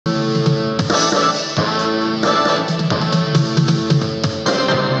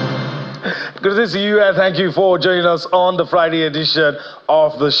Good to see you, and thank you for joining us on the Friday edition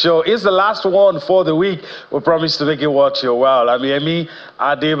of the show. It's the last one for the week. We promise to make it worth your while. I'm Yemi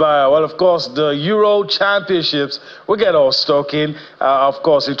Adeba. Well, of course, the Euro Championships, we get all stuck in. Of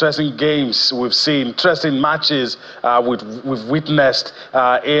course, interesting games we've seen, interesting matches we've witnessed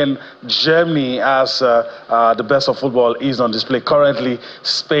in Germany as the best of football is on display. Currently,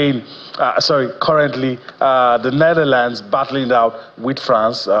 the Netherlands battling it out with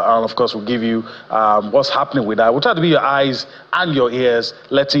France. And of course, we'll give you what's happening with that. We'll try to be your eyes and your ears,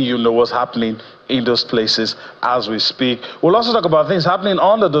 letting you know what's happening in those places as we speak. We'll also talk about things happening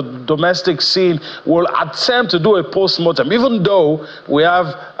on the domestic scene. We'll attempt to do a post-mortem, even though we have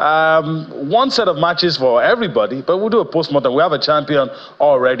one set of matches for everybody, but we'll do a post-mortem. We have a champion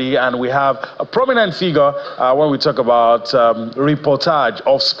already, and we have a prominent figure when we talk about reportage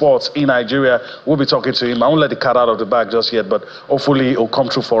of sports in Nigeria. We'll be talking to him. I won't let the cat out of the bag just yet, but hopefully it'll come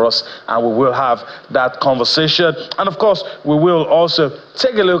true for us, and we will have that conversation. And of course, we will also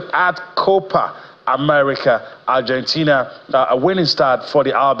take a look at Copa America, Argentina, a winning start for the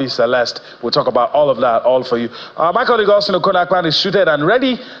RB Celeste. We'll talk about all of that, all for you. My colleague Austin Okonakwan is suited and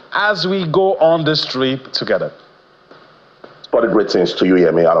ready as we go on this trip together. Sporty greetings to you,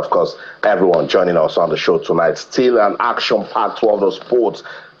 Yemi, and of course, everyone joining us on the show tonight. Still an action-packed world of sports.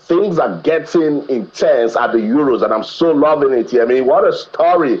 Things are getting intense at the Euros, and I'm so loving it, Yemi. What a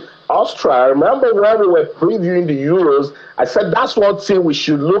story. Austria, I remember when we were previewing the Euros, I said that's one team we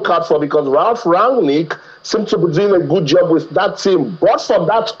should look out for because Ralf Rangnick seemed to be doing a good job with that team. But for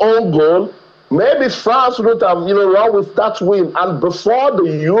that own goal, maybe France would have, run with that win. And before the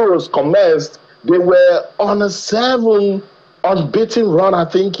Euros commenced, they were on a 7 unbeaten run, I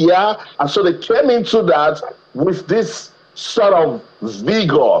think, yeah. And so they came into that with this sort of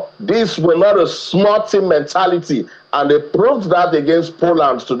vigor. This were not a small team mentality. And they proved that against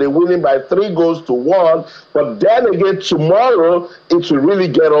Poland today, winning by 3-1. But then again, tomorrow, it will really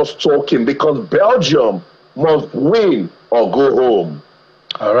get us talking because Belgium must win or go home.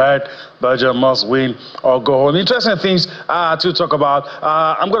 All right, Belgium must win or go home. Interesting things to talk about.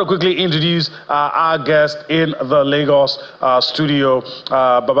 I'm going to quickly introduce our guest in the Lagos studio.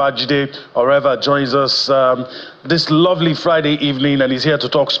 Babajide Oreva joins us this lovely Friday evening, and he's here to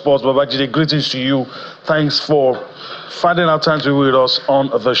talk sports. Babajide, greetings to you. Thanks for finding out time to be with us on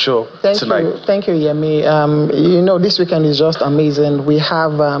the show tonight. Thank you, Yemi. This weekend is just amazing. We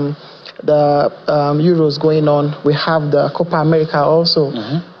have the Euros going on. We have the Copa America also.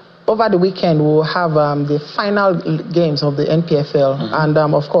 Mm-hmm. Over the weekend, we'll have the final games of the NPFL, mm-hmm. and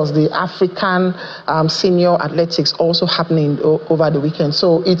of course the African senior athletics also happening over the weekend.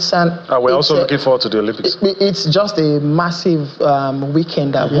 So it's we're also looking forward to the Olympics. It's just a massive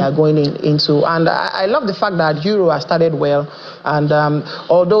weekend that mm-hmm. we are going into, and I love the fact that Euro has started well. And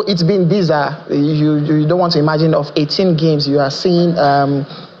although it's been bizarre, you don't want to imagine of 18 games you are seeing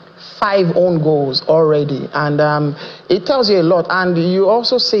 5 own goals already, and it tells you a lot. And you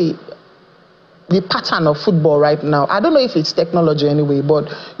also see the pattern of football right now. I don't know if it's technology anyway,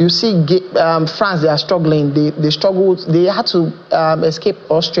 but you see France, they are struggling. They struggled. They had to escape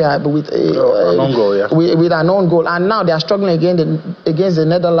Austria with an own goal, with an own goal, and now they are struggling again against the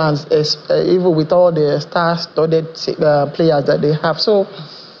Netherlands, even with all the star-studded players that they have. So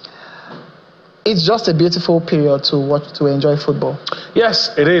it's just a beautiful period to enjoy football.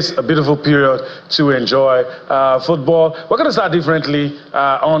 Yes, it is a beautiful period to enjoy football. We're going to start differently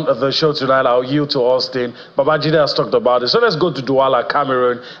on the show tonight. I'll yield to Austin. Babajide has talked about it. So let's go to Douala,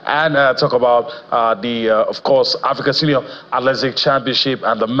 Cameroon, and talk about of course, Africa Senior Athletics Championship,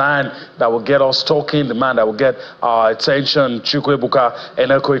 and the man that will get us talking, the man that will get our attention, Chukwuebuka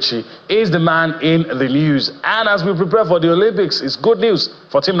Enekwechi, is the man in the news. And as we prepare for the Olympics, it's good news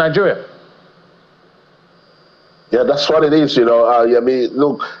for Team Nigeria. Yeah, that's what it is,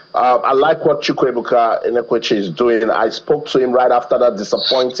 look, I like what Chukwuebuka Enekwechi is doing. I spoke to him right after that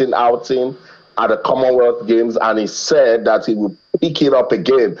disappointing outing at the Commonwealth Games, and he said that he will pick it up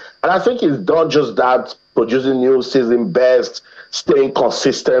again. And I think he's done just that, producing new season best, staying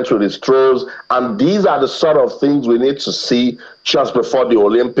consistent with his throws. And these are the sort of things we need to see just before the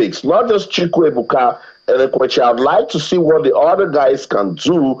Olympics. Not just Chukwuebuka Enekwechi. I'd like to see what the other guys can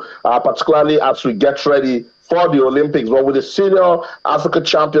do, particularly as we get ready for the Olympics. But with the Senior Africa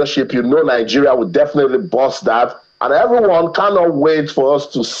Championship, Nigeria will definitely bust that. And everyone cannot wait for us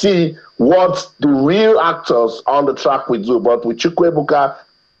to see what the real actors on the track will do. But with Chukwuebuka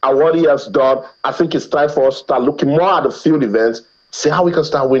and what he has done, I think it's time for us to start looking more at the field events, see how we can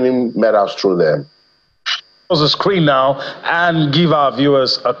start winning medals through them. the screen now and give our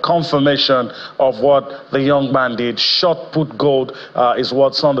viewers a confirmation of what the young man did. Shot put gold is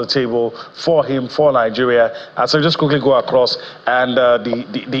what's on the table for him, for Nigeria. So just quickly go across and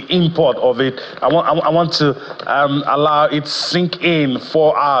the import of it. I want to allow it sink in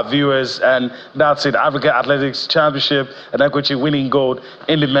for our viewers, and that's it. African Athletics Championship, Enekwechi winning gold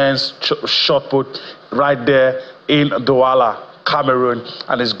in the men's shot put right there in Douala, Cameroon,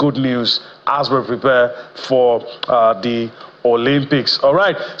 and it's good news as we prepare for the Olympics. All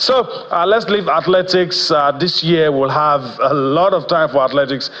right, so let's leave athletics. This year we'll have a lot of time for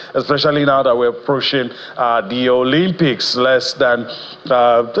athletics, especially now that we're approaching the Olympics. Less than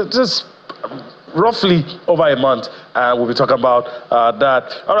just roughly over a month, and we'll be talking about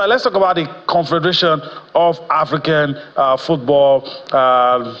that. All right, let's talk about the Confederation of African Football.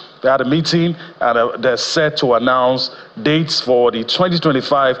 They had a meeting, and they're set to announce dates for the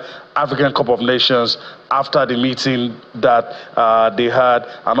 2025 African Cup of Nations after the meeting that they had.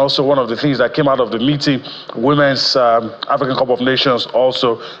 And also one of the things that came out of the meeting, Women's African Cup of Nations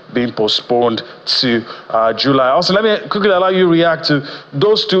also being postponed to July. Also, let me quickly allow you to react to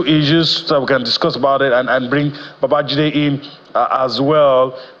those two issues so we can discuss about it and bring Babajide in as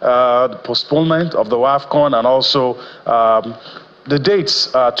well. The postponement of the WAFCON and also the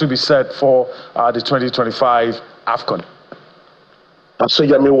dates to be set for the 2025 AFCON. So,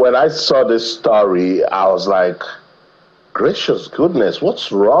 I mean, when I saw this story, I was like, gracious goodness,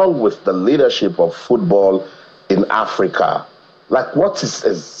 what's wrong with the leadership of football in Africa? Like, what is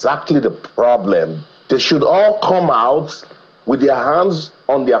exactly the problem? They should all come out with their hands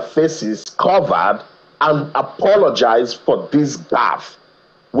on their faces covered and apologize for this gaffe.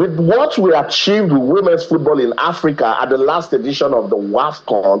 With what we achieved with women's football in Africa at the last edition of the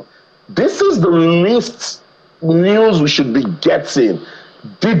WAFCON, this is the least news we should be getting.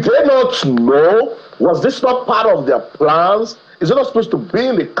 Did they not know? Was this not part of their plans? Is it not supposed to be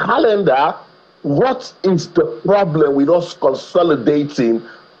in the calendar? What is the problem with us consolidating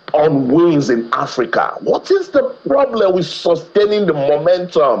on wins in Africa? What is the problem with sustaining the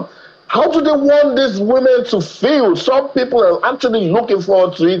momentum? How do they want these women to feel? Some people are actually looking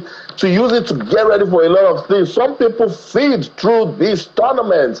forward to it, to use it to get ready for a lot of things. Some people feed through these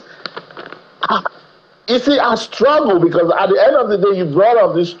tournaments. You see, I struggle because at the end of the day, you brought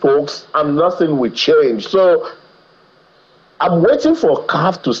up these talks and nothing will change. So I'm waiting for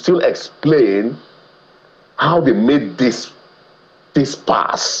CAF to still explain how they made this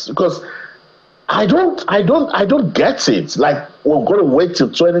pass, because I don't get it. Like, we're going to wait till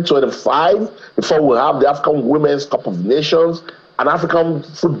 2025 before we have the African Women's Cup of Nations, and African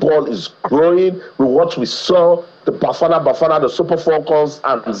football is growing with what we saw the Bafana, the Super Falcons,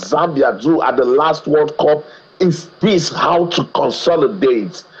 and Zambia do at the last World Cup. Is this how to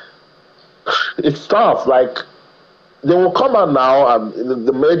consolidate? It's tough. Like, they will come out now, and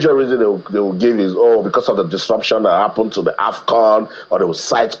the major reason they will give is, because of the disruption that happened to the AFCON, or they will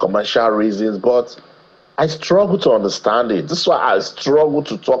cite commercial reasons. But I struggle to understand it. This is why I struggle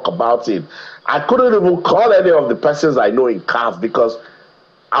to talk about it. I couldn't even call any of the persons I know in CAF because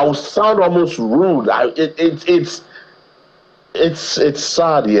I would sound almost rude. It's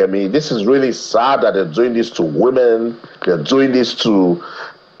sad here. I mean, this is really sad that they're doing this to women. They're doing this to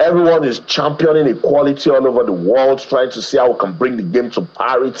everyone. Is championing equality all over the world, trying to see how we can bring the game to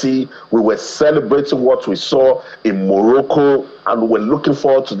parity. We were celebrating what we saw in Morocco, and we're looking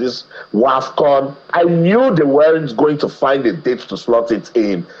forward to this WAFCON. I knew they weren't going to find a date to slot it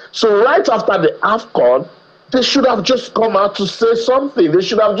in. So right after the AFCON, they should have just come out to say something. They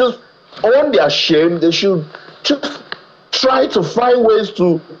should have just owned their shame. They should just try to find ways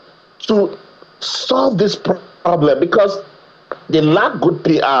to solve this problem, because they lack good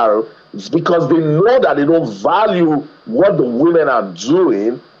PR. It's because they know that they don't value what the women are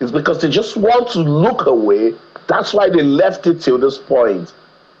doing. It's because they just want to look away. That's why they left it till this point.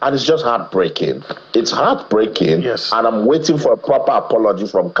 And it's just heartbreaking. It's heartbreaking. Yes. And I'm waiting for a proper apology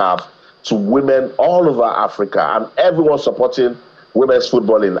from CAF to women all over Africa and everyone supporting women's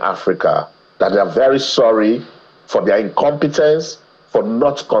football in Africa, that they are very sorry for their incompetence, for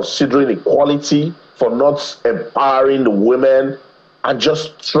not considering equality, for not empowering the women, and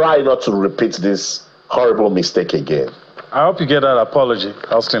just try not to repeat this horrible mistake again. I hope you get that apology,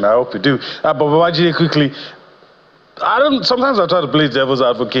 Austin. I hope you do. But Babajide, quickly, sometimes I try to play devil's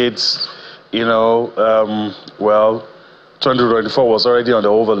advocate. 2024 was already on the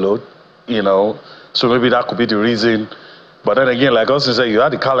overload, so maybe that could be the reason. But then again, like Austin said, you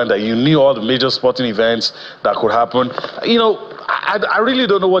had the calendar, you knew all the major sporting events that could happen. I really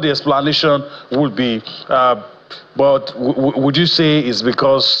don't know what the explanation would be. But would you say it's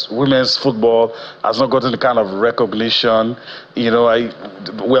because women's football has not gotten the kind of recognition?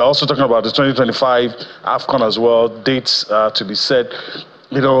 We're also talking about the 2025 AFCON as well, dates to be set.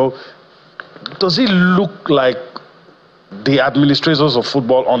 Does it look like the administrators of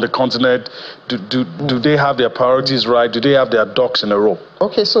football on the continent, do they have their priorities right? Do they have their ducks in a row?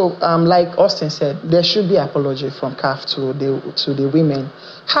 Okay, so like Austin said, there should be apology from CAF to the women.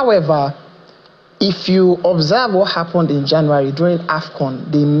 However, if you observe what happened in January during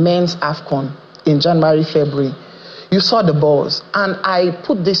AFCON, the men's AFCON in January, February, you saw the balls. And I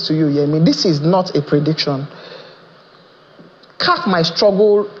put this to you, Yemi, this is not a prediction. CAF might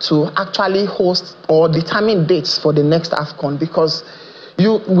struggle to actually host or determine dates for the next AFCON because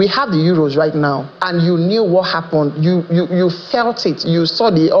we have the Euros right now, and you knew what happened. You felt it. You saw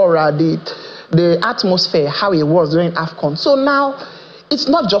the aura, the atmosphere, how it was during AFCON. So now, it's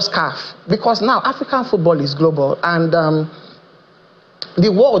not just CAF, because now African football is global, and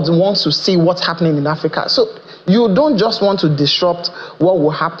the world wants to see what's happening in Africa. So you don't just want to disrupt what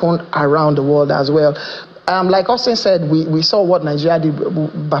will happen around the world as well. Like Austin said, we saw what Nigeria did,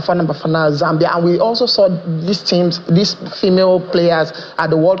 Bafana, Zambia, and we also saw these female players at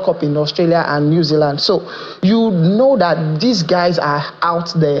the World Cup in Australia and New Zealand. So you know that these guys are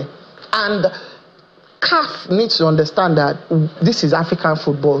out there, and CAF needs to understand that this is African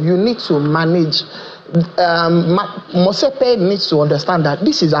football. You need to manage. Mosepe needs to understand that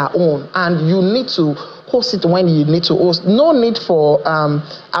this is our own, and you need to host it when you need to host. No need for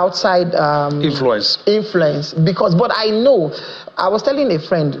outside influence. But I know, I was telling a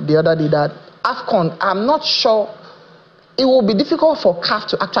friend the other day that AFCON, I'm not sure. It will be difficult for CAF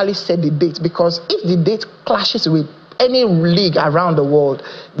to actually set the date, because if the date clashes with any league around the world,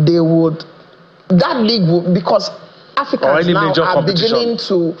 that league will, because Africans now are beginning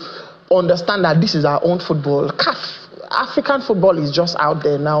to understand that this is our own football. African football is just out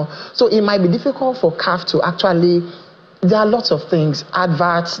there now. So it might be difficult for CAF to actually, there are lots of things,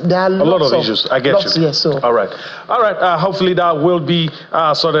 adverts, there are a lot of issues. I get you. Yes, so. All right. Hopefully that will be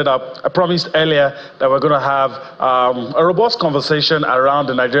sorted out. I promised earlier that we're going to have a robust conversation around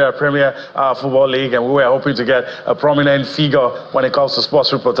the Nigeria Premier Football League, and we were hoping to get a prominent figure when it comes to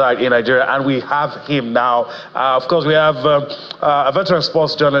sports reporter in Nigeria, and we have him now. Of course, we have a veteran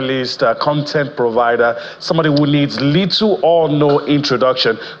sports journalist, content provider, somebody who needs little or no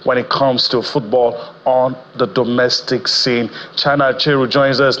introduction when it comes to football on the domestic scene. China Cheru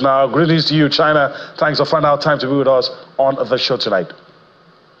joins us now. Greetings to you, China. Thanks for finding out time to be with us on the show tonight.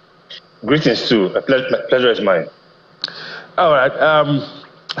 Greetings too. A pleasure is mine. All right.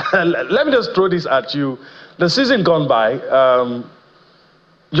 Let me just throw this at you. The season gone by,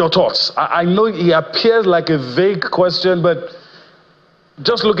 your thoughts. I know it appears like a vague question, but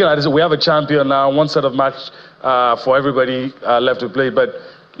just looking at it, we have a champion now, one set of match for everybody left to play, but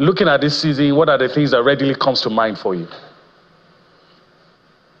looking at this season, what are the things that readily comes to mind for you?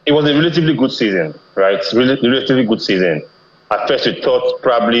 It was a relatively good season, right? Relatively good season. At first, we thought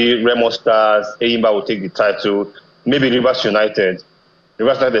probably Remo Stars, Enyimba would take the title, maybe Rivers United.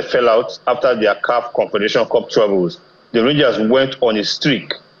 Rivers United fell out after their CAF Confederation Cup troubles. The Rangers went on a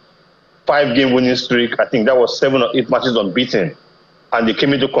streak, 5-game winning streak. I think that was 7 or 8 matches unbeaten. And they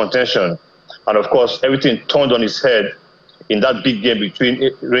came into contention. And of course, everything turned on its head in that big game between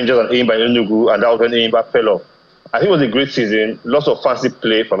Rangers and Enyimba in Enugu, and that was when Enyimba fell off. I think it was a great season. Lots of fancy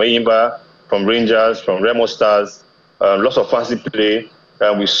play from Enyimba, from Rangers, from Remo Stars. Lots of fancy play.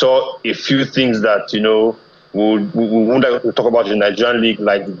 We saw a few things that, we wouldn't like to talk about in the Nigerian League,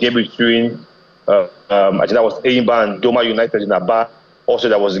 like the game between, I think that was Enyimba and Doma United in Aba. Also,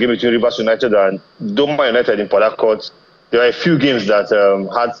 there was a game between Rivers United and Doma United in Port Harcourt. There are a few games that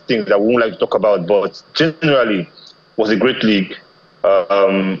had things that we wouldn't like to talk about, but generally, was a great league.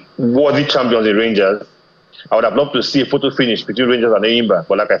 Worthy champions in Rangers. I would have loved to see a photo finish between Rangers and Enyimba,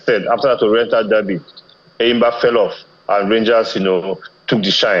 but like I said, after that Oriental derby, Enyimba fell off and Rangers, took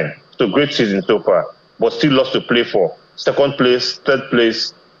the shine. So great season so far, but still lots to play for. Second place, third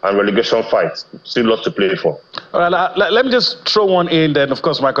place, and relegation fight. Still lots to play for. All right, let me just throw one in, then of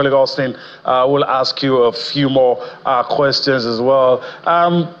course my colleague Austin will ask you a few more questions as well.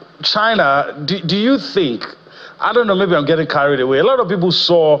 China, do you think, I don't know, maybe I'm getting carried away. A lot of people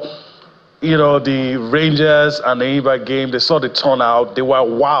saw, the Rangers and the Enyimba game. They saw the turnout. They were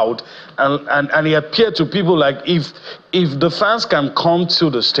wowed. And it appeared to people like if the fans can come to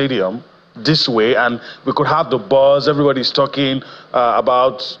the stadium this way and we could have the buzz, everybody's talking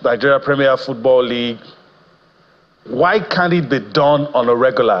about Nigeria Premier Football League, why can't it be done on a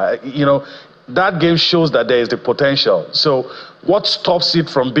regular? That game shows that there is the potential. So what stops it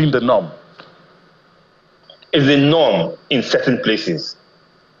from being the norm? is the norm in certain places.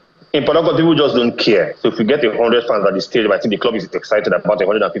 In Port Harcourt, people just don't care. So if you get 100 fans at the stadium, I think the club is excited about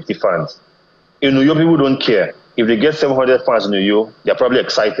 150 fans. In New York, people don't care. If they get 700 fans in New York, they're probably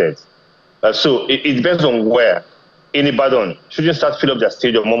excited. So it depends on where. In Ibadan, shouldn't start fill up their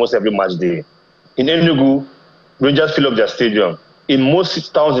stadium almost every match day. In Enugu, Rangers fill up their stadium. In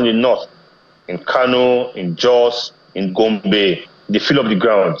most towns in the north, in Kano, in Jos, in Gombe, they fill up the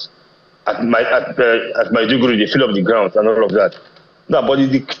grounds. At Maiduguri, they fill up the grounds and all of that. No, but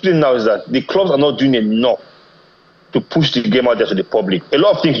the thing now is that the clubs are not doing enough to push the game out there to the public. A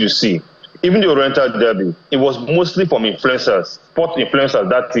lot of things you see, even the Oriental Derby, it was mostly from influencers, sport influencers,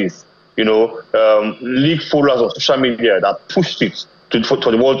 that is, league followers on social media that pushed it for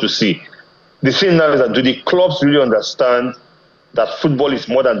the world to see. The thing now is that do the clubs really understand that football is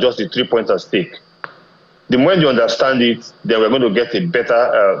more than just the 3 points at stake? The moment you understand it, then we're going to get a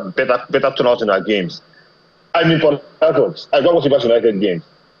better turnout in our games. I mean, for Harcourt, I got watching United games.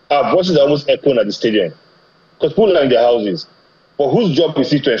 Our voices are almost echoing at the stadium because people are in their houses. But whose job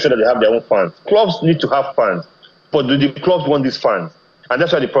is it to ensure that they have their own fans? Clubs need to have fans, but do the clubs want these fans? And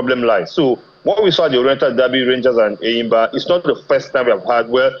that's where the problem lies. So what we saw at the Oriental Derby, Rangers and Eyimba, it's not the first time we have had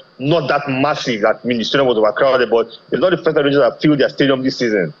where not that massive. I mean, the stadium was overcrowded, but it's not the first time Rangers have filled their stadium this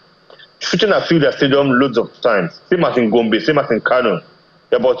season. Shooting have filled their stadium loads of times. Same as in Gombe, same as in Kano.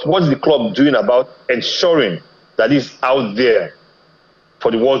 Yeah, but what's the club doing about ensuring that it's out there for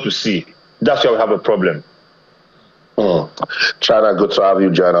the world to see? That's where we have a problem. China, good to have you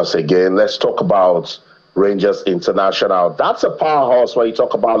join us again. Let's talk about Rangers International. That's a powerhouse when you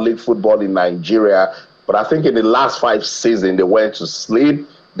talk about league football in Nigeria. But I think in the last 5 seasons, they went to sleep,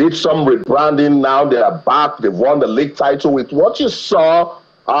 did some rebranding. Now they are back. They've won the league title. With what you saw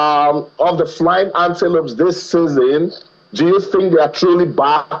of the Flying Antelopes this season, do you think they are truly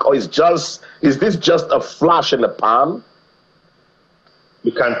back, or is this just a flash in the pan?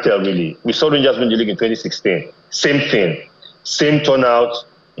 You can't tell really. We saw Rangers win the league in 2016. Same thing. Same turnout.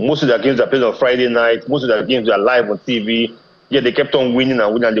 Most of their games are played on Friday night. Most of their games are live on TV. Yeah, they kept on winning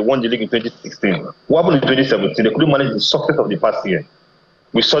and winning, and they won the league in 2016. What happened in 2017? They couldn't manage the success of the past year.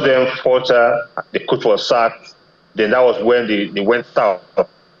 We saw them falter. The coach was sacked. Then that was when they went south.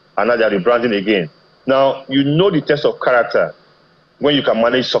 And now they're rebranding again. Now, you know the test of character when you can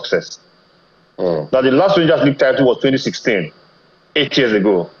manage success. Now, the last Rangers League title was 2016, 8 years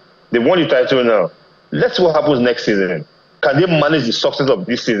ago. They won the title now. Let's see what happens next season. Can they manage the success of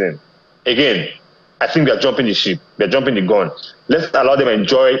this season? Again, I think they're jumping the ship. They're jumping the gun. Let's allow them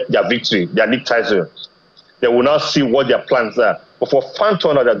enjoy their victory, their league title. They will now see what their plans are. But for fan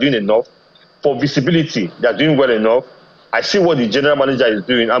turnout, they're doing enough. For visibility, they're doing well enough. I see what the general manager is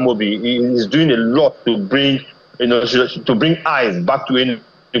doing, Amobi. He is doing a lot to bring eyes back to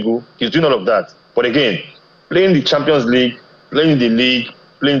Enugu. He's doing all of that. But again, playing the Champions League, playing the league,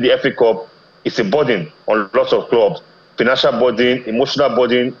 playing the FA Cup, it's a burden on lots of clubs. Financial burden, emotional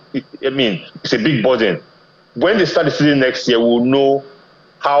burden. It's a big burden. When they start the season next year, we'll know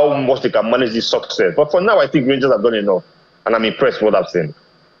how much they can manage this success. But for now, I think Rangers have done enough. And I'm impressed with what I've seen.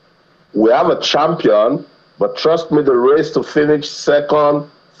 We have a champion. But trust me, the race to finish second,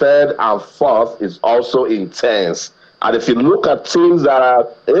 third, and fourth is also intense. And if you look at teams that are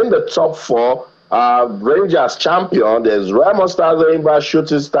in the top 4, Rangers champion, there's Remo Stars, Eyimba,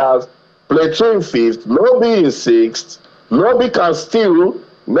 Shooting Stars, Plateau in 5th, Lobby in 6th. Lobby can still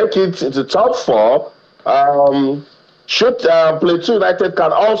make it into top 4. Plateau United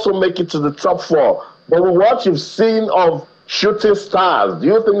can also make it to the top 4. But with what you've seen of Shooting Stars, do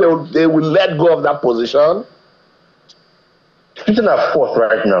you think they will let go of that position? Shooting are 4th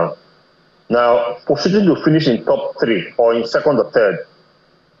right now. Now, for Shooting to finish in top 3 or in 2nd or 3rd,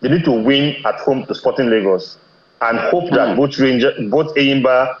 they need to win at home to Sporting Lagos and hope that both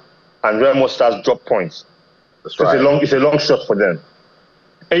Eyimba and Remo Stars drop points. That's right. It's a long shot for them.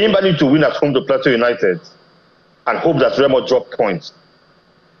 Eyimba need to win at home to Plateau United and hope that Remo drop points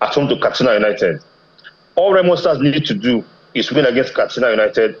at home to Katsina United. All Remo Stars need to do is win against Katsina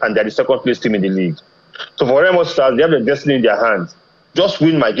United, and they're the 2nd place team in the league. So for Remo Stars, they have the destiny in their hands. Just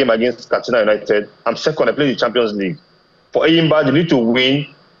win my game against Katsina United. I'm 2nd. I play the Champions League. For Eyimba, they need to win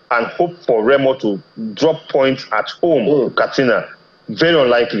and hope for Remo to drop points at home to Katsina. Very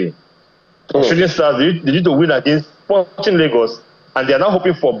unlikely. For Shooting Stars, they need to win against Sporting Lagos, and they are now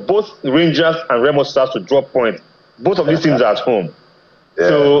hoping for both Rangers and Remo Stars to drop points. Both of these teams are at home. Yeah.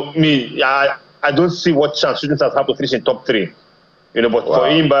 So I don't see what chance Shooting Stars have to finish in top 3. But for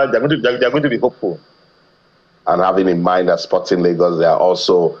Eyimba, they're going to be hopeful. And having in mind that Sporting Lagos, they are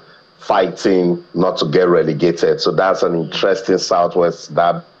also fighting not to get relegated. So that's an interesting Southwest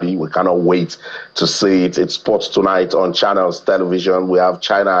derby. We cannot wait to see it. It's Sports Tonight on Channels Television. We have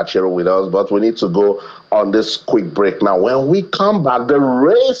China Achiro with us, but we need to go on this quick break now. When we come back, the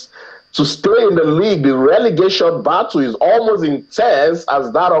race to stay in the league, the relegation battle is almost intense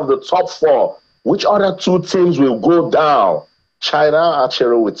as that of the top four. Which other two teams will go down? China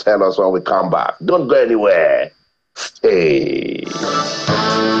Achiro will tell us when we come back. Don't go anywhere. Stay.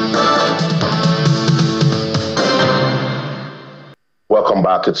 Welcome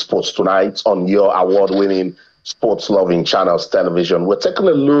back to Sports Tonight on your award-winning, sports-loving Channels Television. We're taking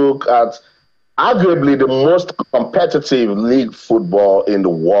a look at arguably the most competitive league football in the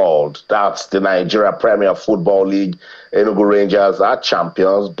world. That's the Nigeria Premier Football League. Enugu Rangers are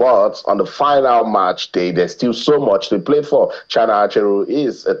champions, but on the final match day, there's still so much to play for. China Achiro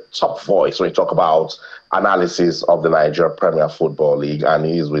is a top voice when we talk about analysis of the Nigeria Premier Football League, and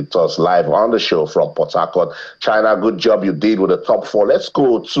he is with us live on the show from Port Harcourt. China, good job you did with the top four. Let's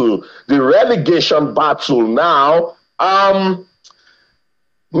go to the relegation battle now.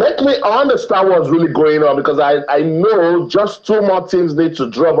 Make me understand what's really going on, because I know just two more teams need to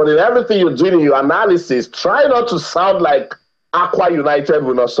draw, but in everything you're doing in your analysis, try not to sound like Aqua United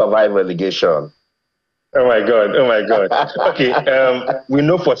will not survive relegation. Oh my God. Okay, we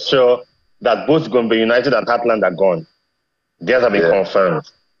know for sure that both Gombe United and Heartland are gone. Theirs have been confirmed.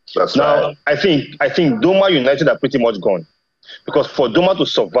 That's now, right. I think Doma United are pretty much gone, because for Doma to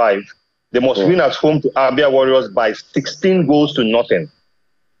survive, they must win at home to Abia Warriors by 16 goals to nothing.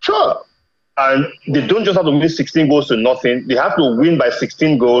 Sure. And they don't just have to win 16 goals to nothing. They have to win by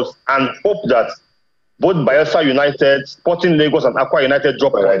 16 goals and hope that both Bayelsa United, Sporting Lagos, and Aqua United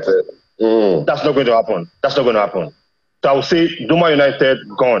drop points. That's not going to happen. So I would say Doma United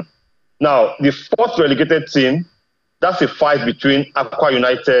gone. Now, the fourth relegated team, that's a fight between Aqua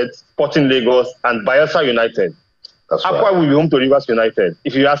United, Sporting Lagos, and Bayelsa United. That's Aqua right. will be home to Rivers United.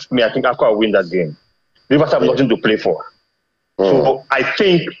 If you ask me, I think Aqua will win that game. Rivers have nothing to play for. So I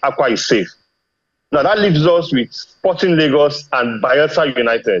think Aqua is safe. Now that leaves us with Sporting Lagos and Bayelsa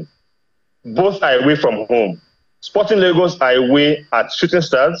United. Both are away from home. Sporting Lagos are away at Shooting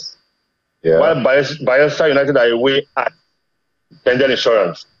Stars, while Bayelsa United are away at Bendel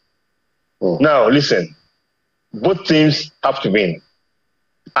Insurance. Now listen, both teams have to win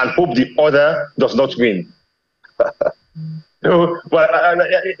and hope the other does not win.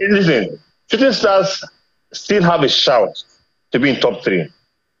 Listen, Shooting Stars still have a shout to be in top three,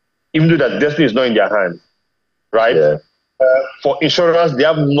 even though that destiny is not in their hands, right? Yeah. For Insurance, they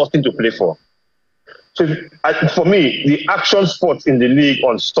have nothing to play for. So for me, the action spots in the league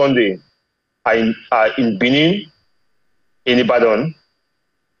on Sunday are in Benin, in Ibadan,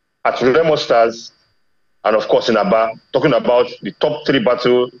 at Remo Stars, and of course in Aba, talking about the top three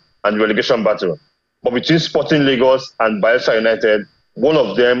battle and the relegation battle. But between Sporting Lagos and Bayelsa United, one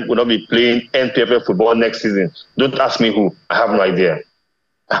of them will not be playing NPFL football next season. Don't ask me who. I have no idea.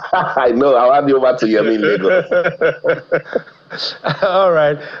 I know. I'll hand you over to Yemi Lagos. All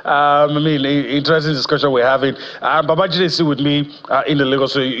right. Interesting discussion we're having. Babajide is still with me in the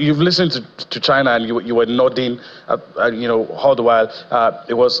Lagos. So you've listened to China, and you were nodding, all the while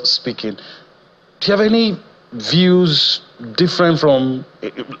it was speaking. Do you have any views different from?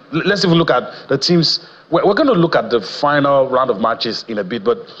 Let's even look at the teams. We're going to look at the final round of matches in a bit,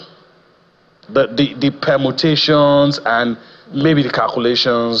 but the permutations and maybe the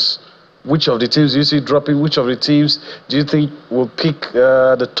calculations. Which of the teams do you see dropping? Which of the teams do you think will pick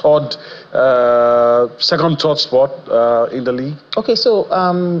the second, third spot in the league? Okay, so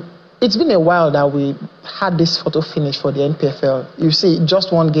it's been a while that we had this photo finish for the NPFL. You see,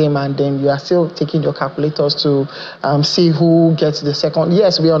 just one game, and then you are still taking your calculators to see who gets the second.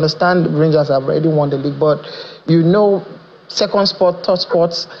 Yes, we understand Rangers have already won the league, but second spot, third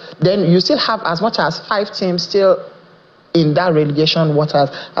spots, then you still have as much as 5 teams still in that relegation waters,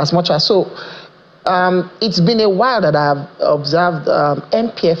 as much as so. It's been a while that I've observed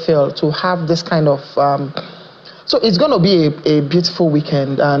NPFL to have this kind of. So it's going to be a beautiful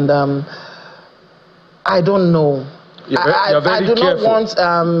weekend, and I don't know. I do not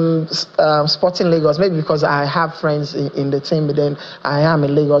want Sporting Lagos, maybe because I have friends in the team, but then I am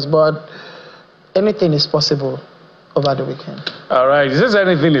in Lagos. But anything is possible over the weekend. All right. He says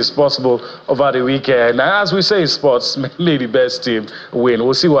anything is possible over the weekend. And as we say in sports, may the best team win.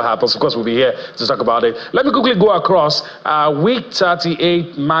 We'll see what happens. Of course, we'll be here to talk about it. Let me quickly go across week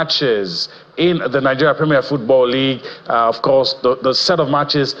 38 matches in the Nigeria Premier Football League. Of course, the set of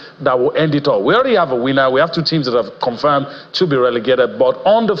matches that will end it all. We already have a winner. We have 2 teams that have confirmed to be relegated. But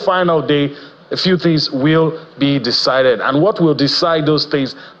on the final day, a few things will be decided. And what will decide those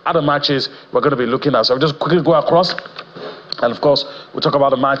things are the matches we're going to be looking at. So I'll just quickly go across. And of course, we'll talk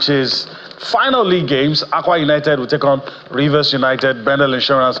about the matches. Final league games, Aqua United will take on Rivers United, Bendel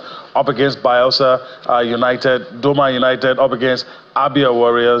Insurance up against Bielsa United, Doma United up against Abia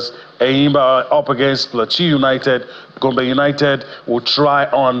Warriors, Eimba up against Plateau United, Gombe United will try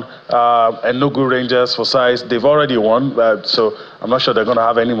on Enugu Rangers for size. They've already won, so I'm not sure they're going to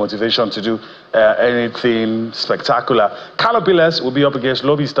have any motivation to do anything spectacular. Canopilas will be up against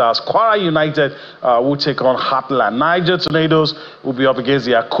Lobby Stars. Kwara United will take on Heartland. Niger Tornadoes will be up against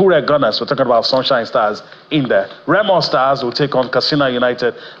the Akure Gunners. We're talking about Sunshine Stars in there. Remo Stars will take on Casina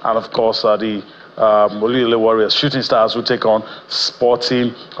United. And of course, the Molile Warriors, Shooting Stars will take on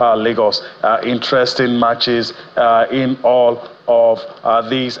Sporting Lagos. Interesting matches in all of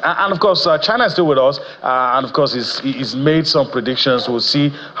these. And of course, China is still with us. And of course, he's made some predictions. We'll see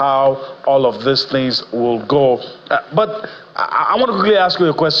how all of these things will go. But I want to quickly ask you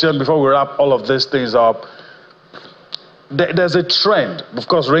a question before we wrap all of these things up. There's a trend. Of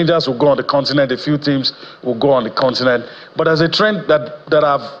course, Rangers will go on the continent. A few teams will go on the continent. But there's a trend that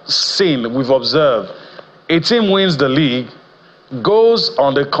I've seen, we've observed. A team wins the league, goes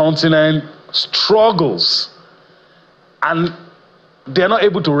on the continent, struggles, and they're not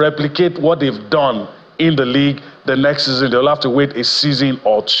able to replicate what they've done in the league the next season. They'll have to wait a season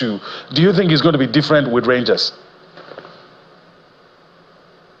or two. Do you think it's going to be different with Rangers?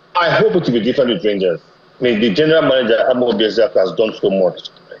 I hope it will be different with Rangers. I mean, the general manager, Amo Biezak, has done so much.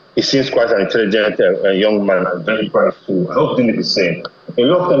 He seems quite an intelligent young man and very prideful. I hope he'll be the same. A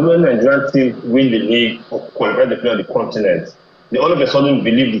lot of times when Nigerian teams win the league or qualify the play on the continent, they all of a sudden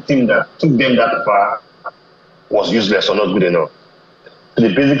believe the team that took them that far was useless or not good enough. So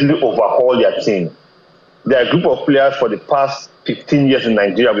they basically overhaul their team. There are a group of players for the past 15 years in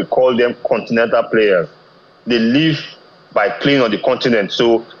Nigeria, we call them continental players. They live by playing on the continent.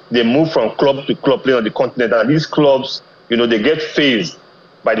 So they move from club to club playing on the continent. And these clubs, they get fazed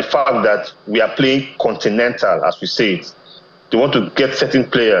by the fact that we are playing continental, as we say it. They want to get certain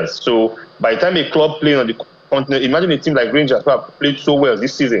players. So by the time a club playing on the continent, imagine a team like Rangers who have played so well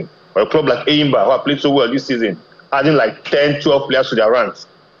this season, or a club like Eimba who have played so well this season, adding like 10, 12 players to their ranks.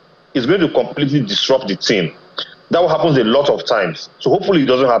 It's going to completely disrupt the team. That happens a lot of times. So hopefully it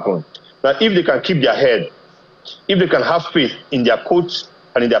doesn't happen. Now, if they can keep their head, if they can have faith in their coach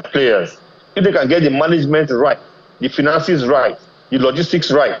and in their players, if they can get the management right, the finances right, the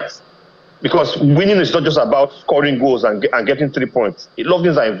logistics right, because winning is not just about scoring goals and getting 3 points. A lot of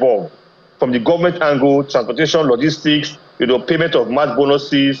things are involved. From the government angle, transportation, logistics, payment of match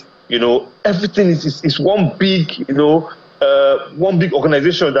bonuses, everything is one big, one big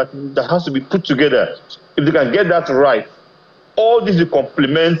organization that has to be put together. If they can get that right, all this will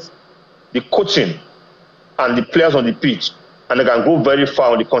complement the coaching and the players on the pitch, and they can go very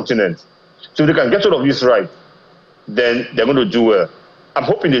far on the continent. So if they can get all of this right, then they're going to do well. I'm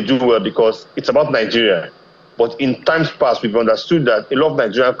hoping they do well because it's about Nigeria. But in times past, we've understood that a lot of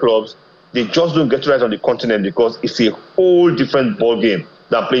Nigerian clubs, they just don't get right on the continent because it's a whole different ball game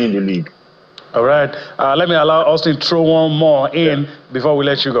than playing in the league. All right. Let me allow Austin to throw one more in before we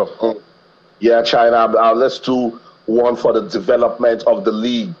let you go. Yeah, China, let's do one for the development of the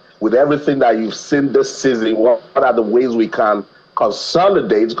league. With everything that you've seen this season, what are the ways we can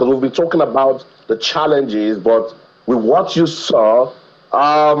consolidate? Because we've been talking about the challenges, but with what you saw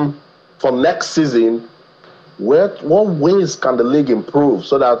for next season, what ways can the league improve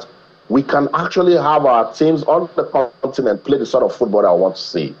so that we can actually have our teams on the continent play the sort of football I want to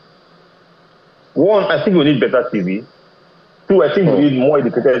see? One, I think we need better TV. Two, I think we need more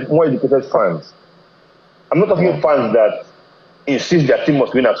educated fans. I'm not talking fans that insist their team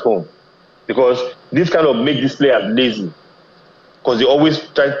must win at home, because this kind of make these players lazy, because they always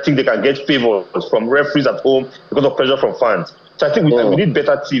try to think they can get favors from referees at home because of pressure from fans. So I think we need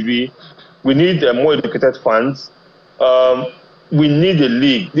better TV. We need more educated fans. We need the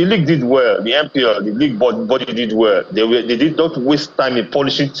league. The league did well. The NPFL, the league body did well. They did not waste time in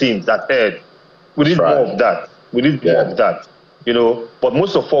polishing teams that had. We need more of that. We need more of that. But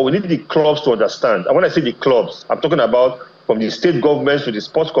most of all, we need the clubs to understand. And when I say the clubs, I'm talking about from the state governments to the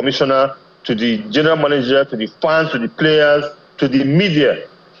sports commissioner, to the general manager, to the fans, to the players, to the media.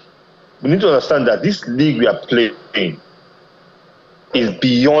 We need to understand that this league we are playing is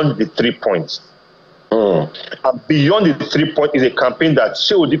beyond the 3 points. And beyond the 3 points is a campaign that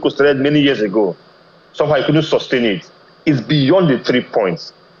Shea Odiko started many years ago. Somehow he couldn't sustain it. It's beyond the 3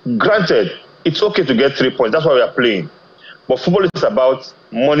 points. Granted, it's okay to get 3 points. That's why we are playing. But football is about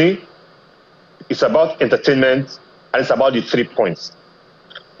money, it's about entertainment, and it's about the 3 points.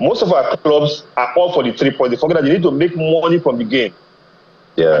 most of our clubs are all for the 3 points. They forget that they need to make money from the game.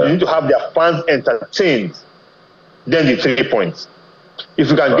 Yeah. And they need to have their fans entertained. Then the 3 points. If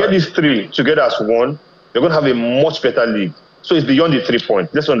you can get these 3 together as one, you're going to have a much better league. So it's beyond the 3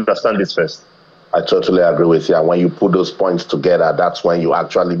 points. Let's understand this first. I totally agree with you. And when you put those points together, that's when you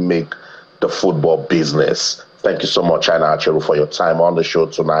actually make the football business. Thank you so much, China Acheru, for your time on the show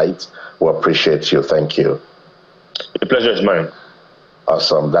tonight. We appreciate you. Thank you. The pleasure is mine.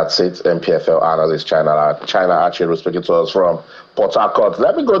 Awesome. That's it. NPFL analyst China Acheru speaking to us from Port Harcourt.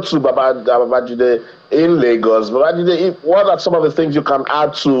 Let me go to Babajide in Lagos. Babajide, what are some of the things you can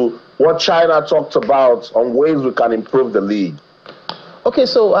add to what China talked about on ways we can improve the league? Okay,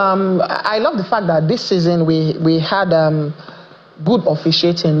 so I love the fact that this season we had good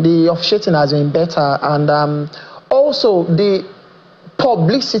officiating. The officiating has been better, and also the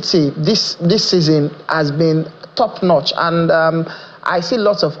publicity this season has been top notch. And I see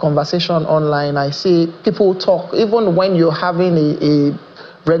lots of conversation online. I see people talk. Even when you're having a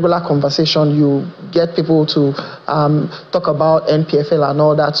regular conversation, you get people to talk about NPFL and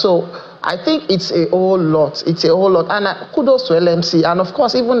all that. So I think it's a whole lot. It's a whole lot. And kudos to LMC. And of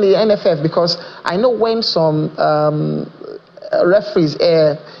course, even the NFF, because I know when some referees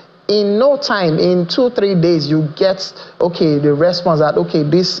in no time, in 2-3 days, you get, okay, the response that, okay,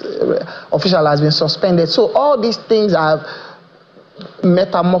 this official has been suspended. So all these things have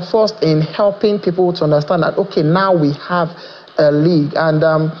metamorphosed in helping people to understand that, okay, now we have a league, and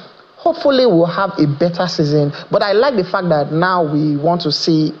hopefully we'll have a better season. But I like the fact that now we want to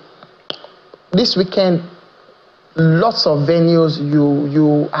see this weekend lots of venues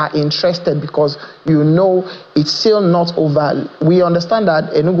you are interested, because you know it's still not over. We understand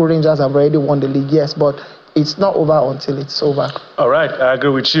that Enugu Rangers have already won the league, yes, but it's not over until it's over. All right, I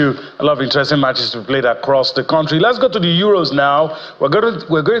agree with you. A lot of interesting matches to be played across the country. Let's go to the Euros now. We're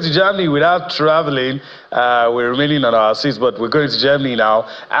going to Germany without traveling. We're remaining on our seats, but we're going to Germany now.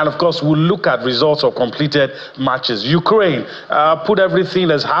 And of course, we'll look at results of completed matches. Ukraine put everything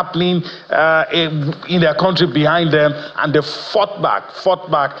that's happening in their country behind them, and they fought back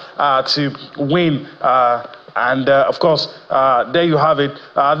to win. And of course, there you have it.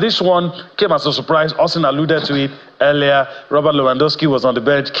 This one came as a surprise. Austin alluded to it earlier. Robert Lewandowski was on the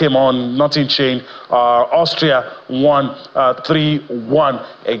bench, came on, nothing changed. Austria won 3-1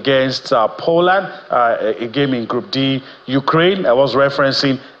 against Poland, a game in Group D. Ukraine, I was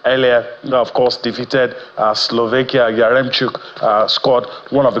referencing earlier, of course, defeated Slovakia. Yaremchuk scored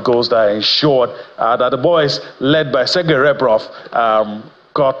one of the goals that ensured that the boys, led by Sergei Rebrov,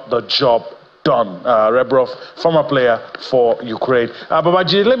 got the job done. Rebrov, former player for Ukraine.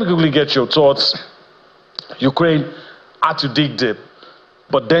 Babaji, let me quickly get your thoughts. Ukraine had to dig deep,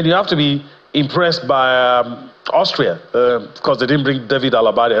 but then you have to be impressed by Austria, because they didn't bring David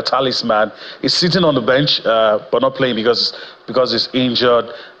Alaba, their talisman. He's sitting on the bench, but not playing because he's injured.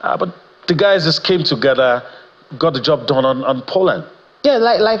 But the guys just came together, got the job done on Poland. Yeah,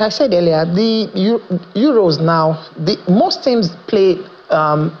 like I said earlier, the Euros now, most teams play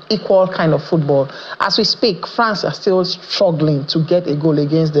equal kind of football. As we speak, France are still struggling to get a goal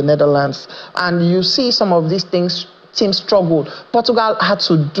against the Netherlands. And you see some of these teams struggled. Portugal had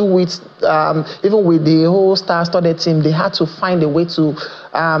to do it, even with the whole star-studded team, they had to find a way to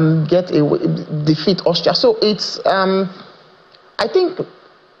defeat Austria. So it's, I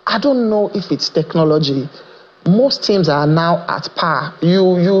don't know if it's technology. Most teams are now at par.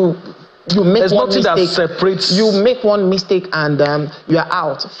 You make There's one nothing mistake. That separates. You make one mistake and you are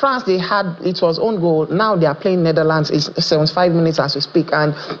out. France, it was own goal. Now they are playing Netherlands. It's 75 minutes as we speak,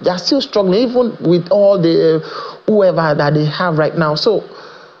 and they are still struggling, even with all the whoever that they have right now. So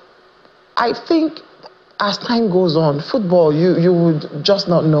I think as time goes on, football, you would just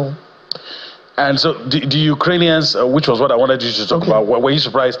not know. And so the Ukrainians, which was what I wanted you to talk about, were you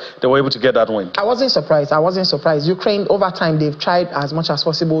surprised they were able to get that win? I wasn't surprised. Ukraine, over time, they've tried as much as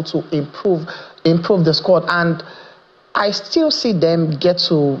possible to improve the squad. And I still see them get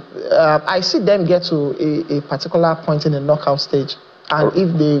to a particular point in the knockout stage. And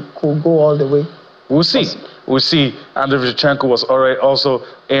if they could go all the way. We'll see. Andriy Shevchenko was already also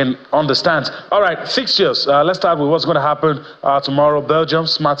in on the stands. All right, fixtures. Let's start with what's going to happen tomorrow. Belgium,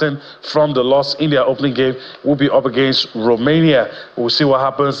 smartened from the loss in their opening game, will be up against Romania. We'll see what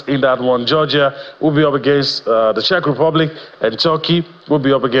happens in that one. Georgia will be up against the Czech Republic, and Turkey will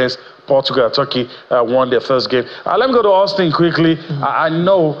be up against Portugal. Turkey won their first game. Let me go to Austin quickly. I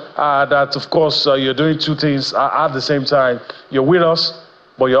know that, of course, you're doing two things at the same time. You're with us,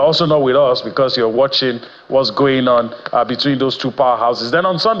 but you're also not with us because you're watching what's going on between those two powerhouses. Then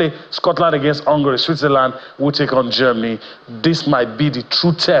on Sunday, Scotland against Hungary, Switzerland will take on Germany. This might be the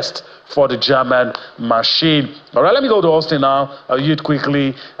true test for the German machine. All right, let me go to Austin now. You'd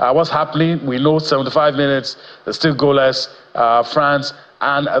quickly, what's happening? We know 75 minutes, still goalless, France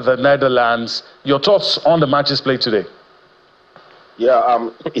and the Netherlands. Your thoughts on the matches played today? Yeah,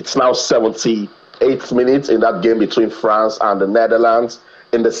 it's now 78th minute in that game between France and the Netherlands.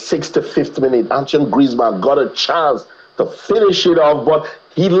 In the 65th minute, Antoine Griezmann got a chance to finish it off, but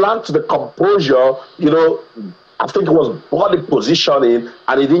he lacked the composure. I think it was body positioning,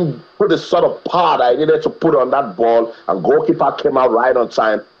 and he didn't put the sort of power that he needed to put on that ball, and goalkeeper came out right on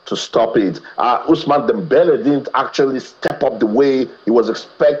time to stop it. Ousmane Dembele didn't actually step up the way he was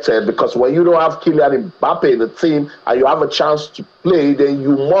expected, because when you don't have Kylian Mbappe in the team and you have a chance to play, then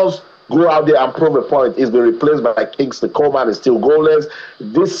you must go out there and prove a point. He's been replaced by Kingsley Coman, is still goalless.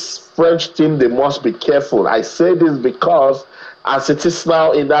 This French team, they must be careful. I say this because as it is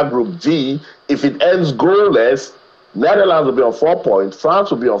now in that Group D, if it ends goalless, Netherlands will be on 4 points,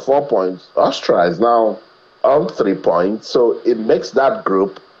 France will be on 4 points, Austria is now on 3 points. So it makes that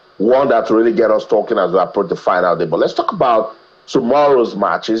group one that really get us talking as we approach the final day. But let's talk about tomorrow's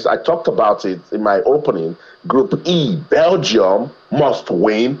matches. I talked about it in my opening. Group E, Belgium must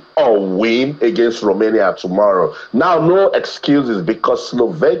win or win against Romania tomorrow. Now, no excuses, because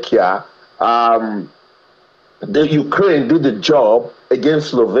Slovakia, the Ukraine did the job against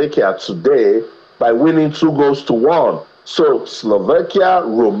Slovakia today by winning 2-1. So Slovakia,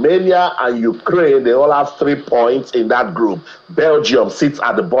 Romania, and Ukraine, they all have 3 points in that group. Belgium sits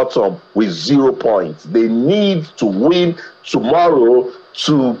at the bottom with 0 points. They need to win tomorrow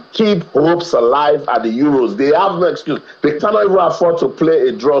to keep hopes alive at the Euros. They have no excuse. They cannot even afford to play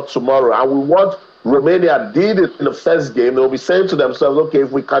a draw tomorrow. And with what Romania did in the first game, they'll be saying to themselves, okay,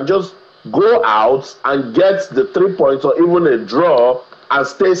 if we can just go out and get the 3 points or even a draw and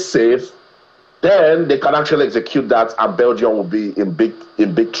stay safe, then they can actually execute that, and Belgium will be in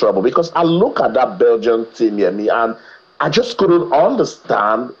big trouble. Because I look at that Belgian team, Yemi, and I just couldn't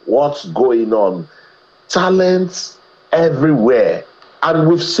understand what's going on. Talent everywhere. And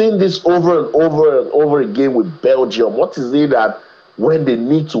we've seen this over and over again with Belgium. What is it that when they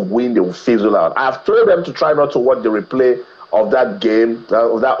need to win, they will fizzle out? I've told them to try not to watch the replay of that game,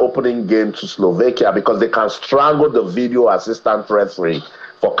 of that opening game to Slovakia, because they can strangle the video assistant referee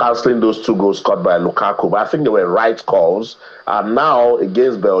for cancelling those 2 goals scored by Lukaku. But I think they were right calls. And now,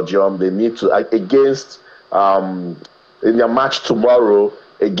 against Belgium, they need to, in their match tomorrow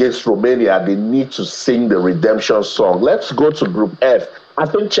against Romania, they need to sing the redemption song. Let's go to Group F. I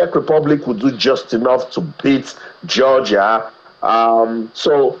think Czech Republic will do just enough to beat Georgia,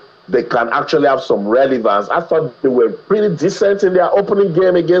 so they can actually have some relevance. I thought they were pretty decent in their opening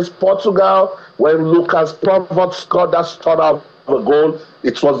game against Portugal. When Lucas Provot scored that start out of a goal,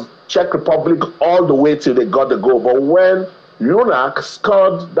 it was Czech Republic all the way till they got the goal. But when Lunak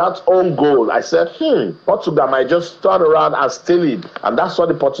scored that own goal, I said, Portugal might just turn around and steal it. And that's what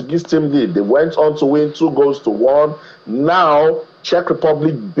the Portuguese team did. They went on to win 2-1. Now, Czech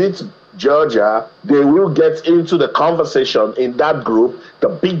Republic beat Georgia. They will get into the conversation in that group. The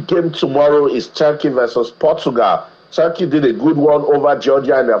big game tomorrow is Turkey versus Portugal. Turkey did a good one over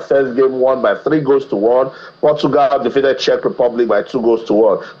Georgia in their first game, won by 3-1. Portugal defeated Czech Republic by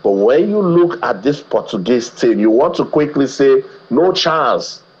 2-1. But when you look at this Portuguese team, you want to quickly say, no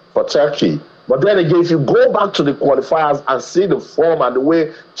chance for Turkey. But then again, if you go back to the qualifiers and see the form and the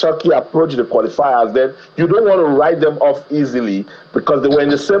way Turkey approached the qualifiers, then you don't want to write them off easily, because they were in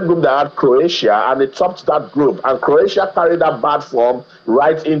the same group that had Croatia, and they topped that group. And Croatia carried that bad form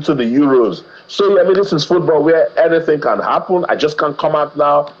right into the Euros. So, I mean, this is football where anything can happen. I just can't come out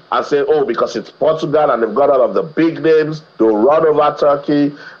now and say, oh, because it's Portugal and they've got all of the big names, they'll run over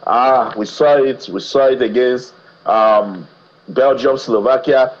Turkey. We saw it against Belgium,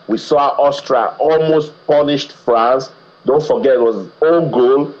 Slovakia. We saw Austria almost punished France. Don't forget, it was his own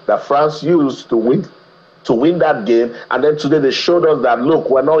goal that France used to win that game. And then today they showed us that, look,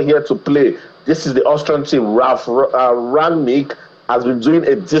 we're not here to play. This is the Austrian team. Ralf Rangnick has been doing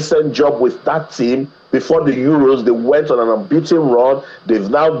a decent job with that team. Before the Euros, they went on an unbeaten run. They've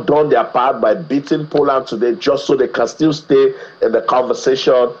now done their part by beating Poland today, just so they can still stay in the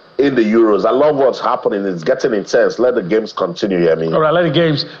conversation in the Euros. I love what's happening. It's getting intense. Let the games continue, Yemi. All right, let the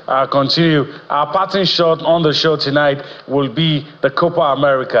games continue. Our parting shot on the show tonight will be the Copa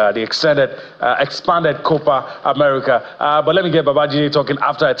America, the expanded Copa America. But let me get Babajide talking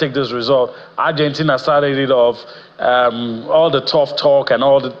after I take this result. Argentina started it off, all the tough talk and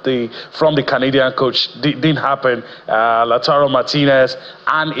all from the Canadian coach which didn't happen. Lautaro Martinez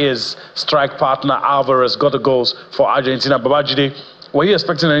and his strike partner Alvarez got the goals for Argentina. Babajide, were you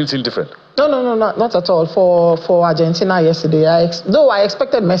expecting anything different? No, not at all. For Argentina yesterday, though I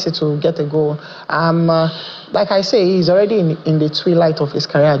expected Messi to get a goal. Like I say, he's already in the twilight of his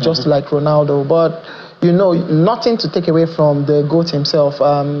career, just like Ronaldo. But, you know, nothing to take away from the GOAT himself.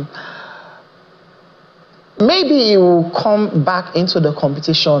 Maybe he will come back into the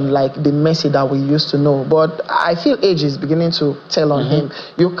competition like the Messi that we used to know. But I feel age is beginning to tell on him.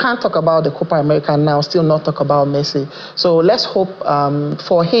 You can't talk about the Copa America now, still not talk about Messi. So let's hope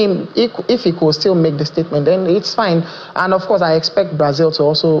for him, if he could still make the statement, then it's fine. And of course, I expect Brazil to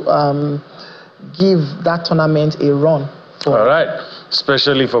also give that tournament a run. All right,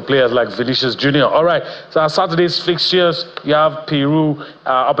 especially for players like Vinicius Jr. All right, so Saturday's fixtures, you have Peru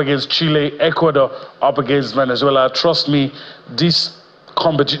up against Chile, Ecuador up against Venezuela. Trust me, these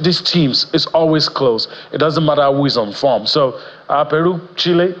teams is always close. It doesn't matter who is on form. So Peru,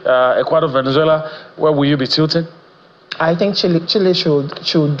 Chile, Ecuador, Venezuela, where will you be tilting? I think Chile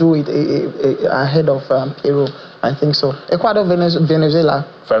should do it ahead of Peru. I think so. Ecuador, Venezuela.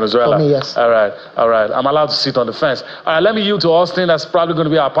 For me, yes. All right. I'm allowed to sit on the fence. All right, let me yield to Austin. That's probably going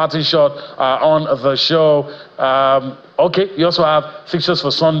to be our parting shot on the show. Okay, you also have fixtures for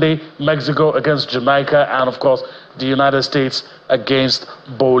Sunday, Mexico against Jamaica, and of course, the United States against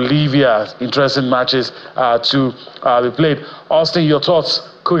Bolivia. Interesting matches to be played. Austin, your thoughts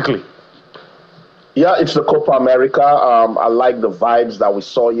quickly. Yeah, it's the Copa America. I like the vibes that we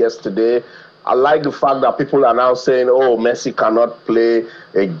saw yesterday. I like the fact that people are now saying, oh, Messi cannot play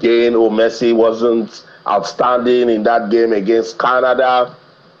again. Oh, Messi wasn't outstanding in that game against Canada.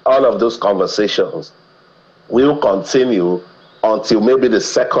 All of those conversations will continue until maybe the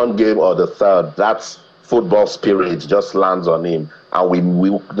second game or the third. That's football spirit just lands on him. And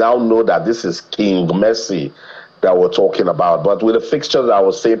we now know that this is King Messi that we're talking about. But with the fixtures, I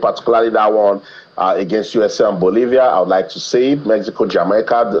was saying, particularly that one against USA and Bolivia, I would like to say Mexico,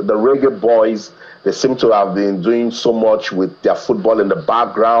 Jamaica, the Reggae Boys, they seem to have been doing so much with their football in the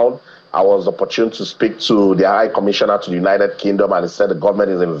background. I was opportune to speak to the High Commissioner to the United Kingdom, and he said the government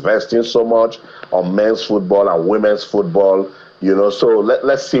is investing so much on men's football and women's football. You know, so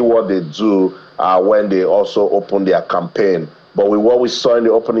let's see what they do when they also open their campaign. But with what we saw in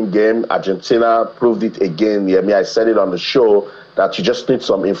the opening game, Argentina proved it again. Yeah, I said it on the show that you just need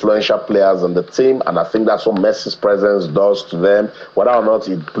some influential players on the team, and I think that's what Messi's presence does to them. Whether or not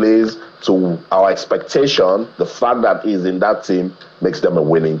it plays to our expectation, the fact that he's in that team makes them a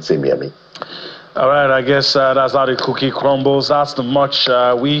winning team, Yemi. All right, I guess that's how the cookie crumbles. That's the much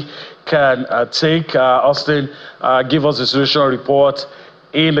we can take. Austin, give us the situational report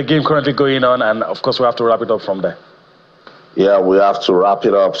in the game currently going on, and of course we have to wrap it up from there. Yeah, we have to wrap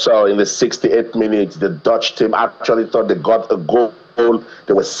it up. So in the 68th minute, the Dutch team actually thought they got a goal.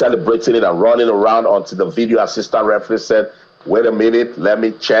 They were celebrating it and running around until the video assistant referee said, wait a minute, let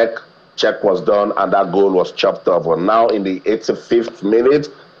me check. Check was done, and that goal was chopped off. But now in the 85th minute,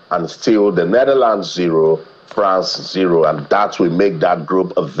 and still the Netherlands 0, France 0. And that will make that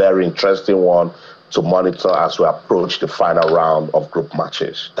group a very interesting one to monitor as we approach the final round of group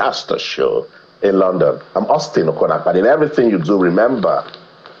matches. That's the show. In London, I'm Austin Okonak, but in everything you do, remember,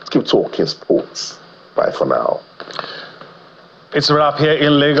 keep talking sports. Bye for now. It's a wrap here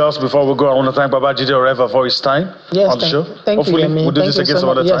in Lagos. Before we go, I want to thank Babajide Oreva for his time on the show. Thank Hopefully, you, we'll do this again some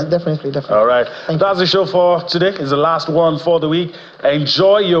other time. Yes, definitely. All right. That's the show for today. It's the last one for the week.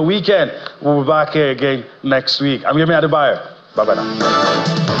 Enjoy your weekend. We'll be back here again next week. I'm Yemi Adebayo. Bye-bye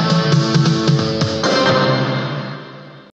now.